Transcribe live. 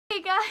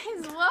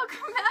guys,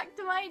 welcome back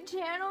to my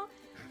channel.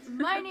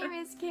 My name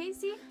is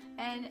Casey,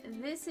 and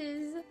this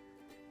is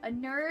a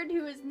nerd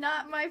who is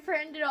not my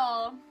friend at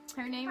all.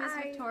 Her name is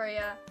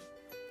Victoria.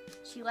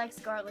 She likes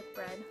garlic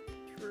bread.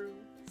 True.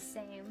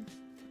 Same.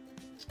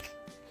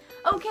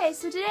 Okay,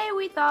 so today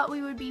we thought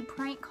we would be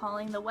prank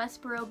calling the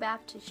Westboro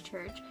Baptist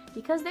Church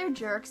because they're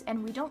jerks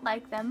and we don't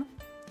like them.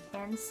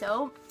 And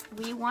so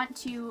we want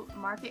to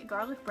market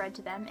garlic bread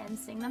to them and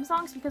sing them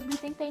songs because we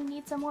think they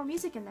need some more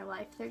music in their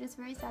life. They're just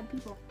very sad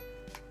people.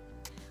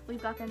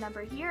 We've got their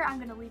number here. I'm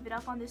going to leave it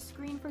up on the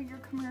screen for your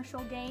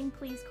commercial gain.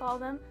 Please call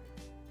them.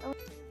 Oh.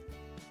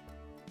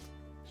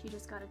 She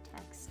just got a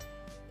text.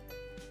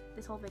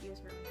 This whole video is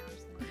for now. I'm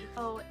just gonna leave.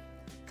 Oh,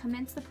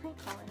 commence the prank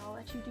call and I'll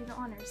let you do the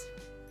honors.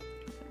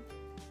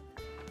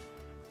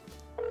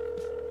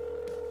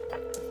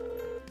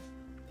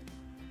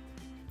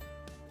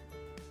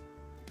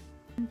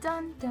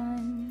 Dun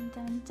dun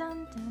dun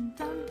dun dun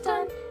dun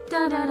dun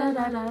dun dun dun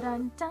dun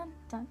dun dun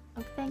dun.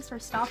 Oh, thanks for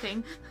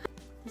stopping.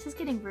 This is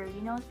getting rude.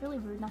 You know, it's really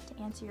rude not to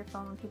answer your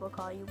phone when people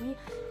call you. We,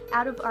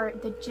 out of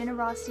the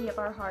generosity of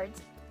our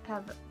hearts,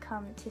 have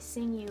come to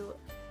sing you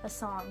a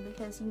song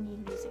because you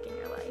need music in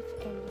your life,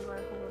 and you are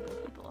horrible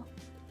people.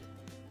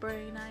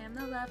 Brain, I am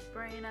the left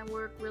brain. I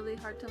work really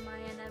hard till my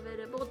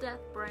inevitable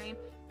death brain.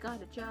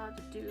 Got a job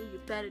to do, you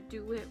better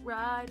do it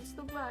right. It's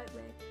the right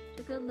way.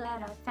 Took a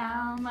lead, I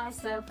found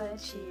myself a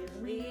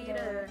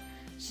cheerleader.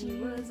 She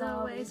was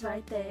always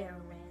right there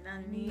when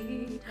I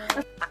need her.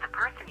 But the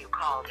person you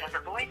called has a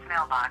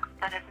voicemail box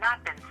that has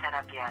not been set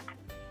up yet.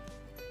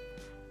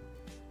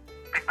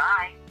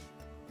 Goodbye.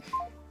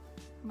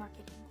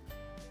 Marketing.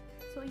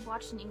 So we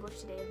watched in English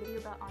today a video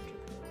about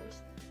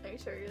entrepreneurs. Are you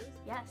serious?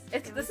 Yes.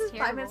 This is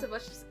terrible. 5 minutes of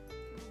us just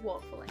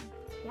waffling.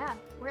 Yeah,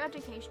 we're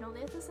educational.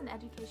 This is an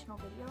educational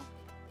video.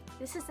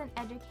 This is an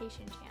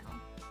education channel.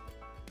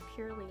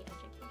 Purely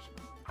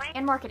educational.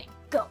 And marketing.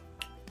 Go!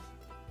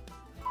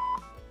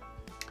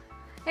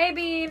 Hey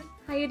Bean,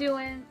 how you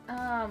doing?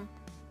 I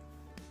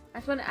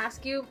just want to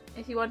ask you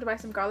if you want to buy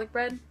some garlic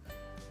bread.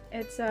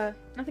 It's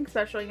nothing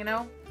special, you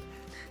know,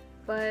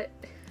 but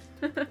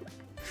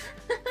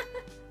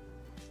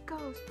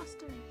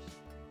Ghostbusters.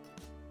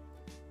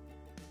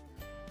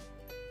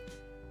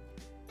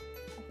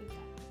 I hate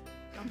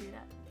that. Don't do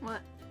that.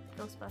 What?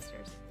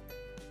 Ghostbusters.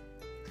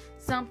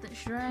 Something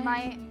strange.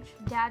 My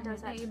dad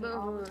does that to me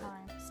all the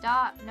time.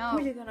 Stop. No. Who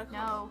are you gonna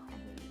call? No. I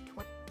hate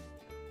you.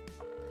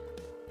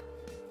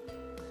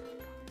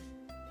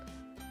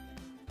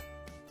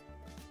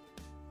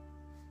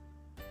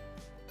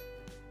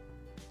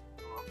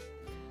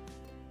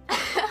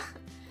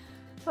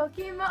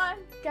 Pokemon,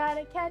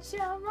 gotta catch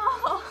them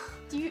all.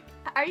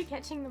 Are you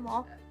catching them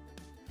all?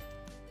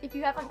 If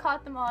you haven't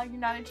caught them all, you're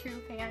not a true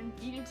fan.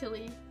 You need to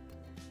leave.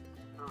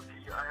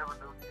 Okay, I have a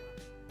note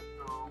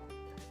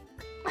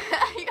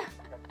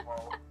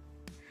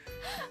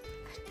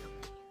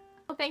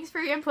Well, thanks for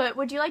your input.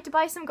 Would you like to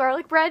buy some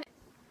garlic bread?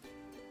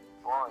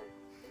 Why?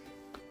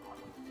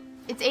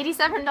 It's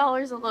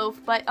 $87 a loaf,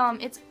 but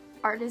it's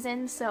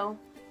artisan, so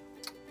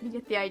you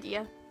get the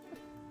idea.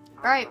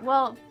 Alright,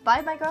 well,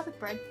 buy my garlic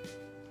bread.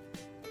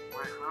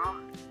 Wait, who?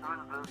 Who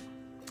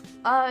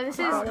is this?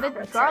 This is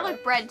the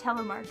garlic bread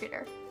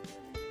telemarketer.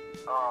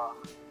 Oh,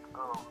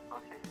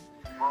 okay.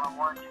 Well, I'm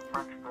wanting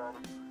French bread.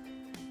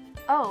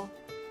 Oh,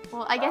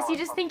 well, I guess you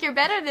just think you're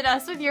better than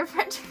us with your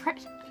French bread.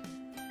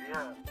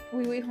 Yeah.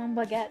 Oui, home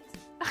baguette.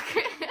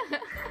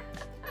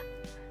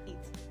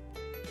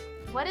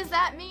 What does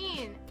that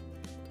mean?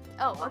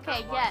 Oh,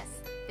 okay, yes.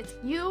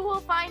 You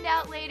will find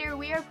out later.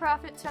 We are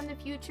prophets from the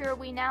future.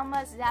 We now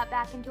must zap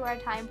back into our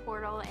time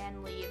portal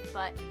and leave,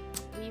 but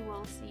we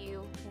will see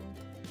you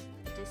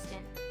in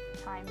distant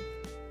time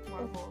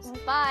wormholes.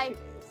 Bye!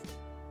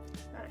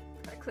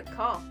 I click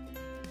call.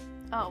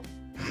 Oh.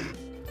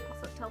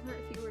 Also, tell her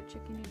if you were a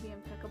chicken, you'd be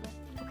impeccable.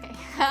 Okay.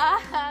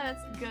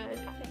 That's good.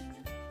 Thanks.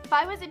 If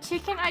I was a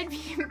chicken, I'd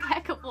be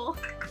impeccable.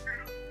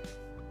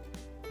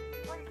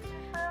 Wait, can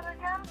you say that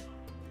again?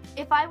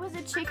 If I was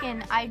a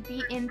chicken, I'd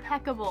be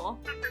impeccable.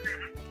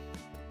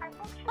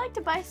 Would you like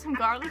to buy some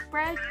garlic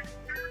bread?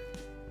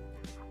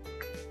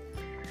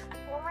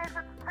 Well, maybe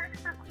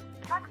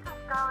it's Texas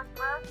garlic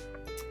bread.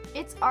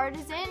 It's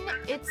artisan.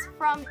 It's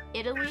from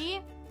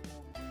Italy.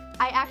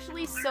 I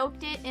actually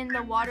soaked it in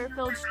the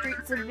water-filled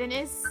streets of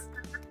Venice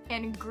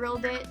and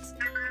grilled it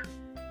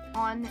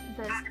on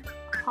the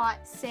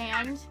hot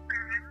sand.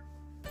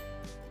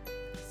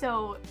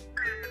 So,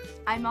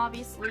 I'm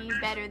obviously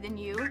better than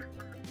you.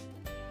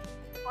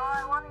 Well,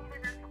 I want to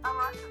eat it as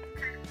much as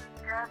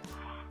good.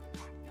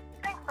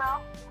 I think so.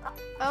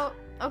 Oh,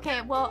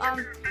 okay, well,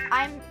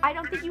 I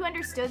don't think you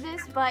understood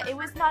this, but it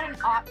was not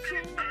an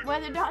option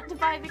whether or not to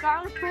buy the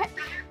garlic bread.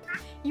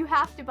 You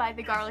have to buy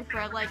the garlic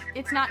bread, like,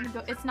 it's not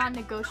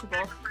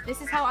negotiable.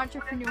 This is how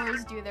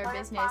entrepreneurs do their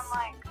business.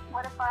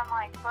 What if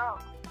I'm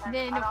broke?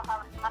 Then, I don't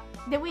have enough.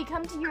 then we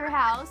come to your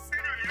house,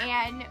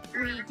 and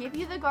we give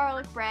you the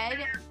garlic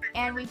bread,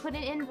 and we put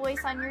an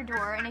invoice on your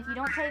door, and if you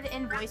don't pay the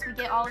invoice, we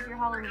get all of your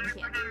Halloween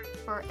candy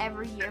for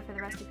every year for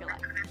the rest of your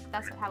life.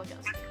 That's how it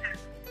goes.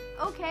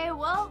 Okay,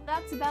 well,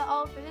 that's about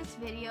all for this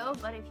video,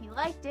 but if you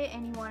liked it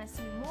and you want to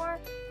see more,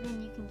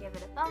 then you can give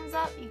it a thumbs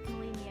up, you can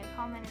leave me a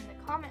comment in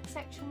the comment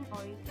section, or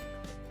you can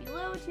click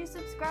below to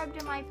subscribe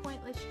to my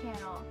Pointless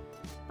channel.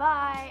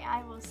 Bye!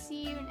 I will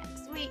see you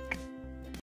next week.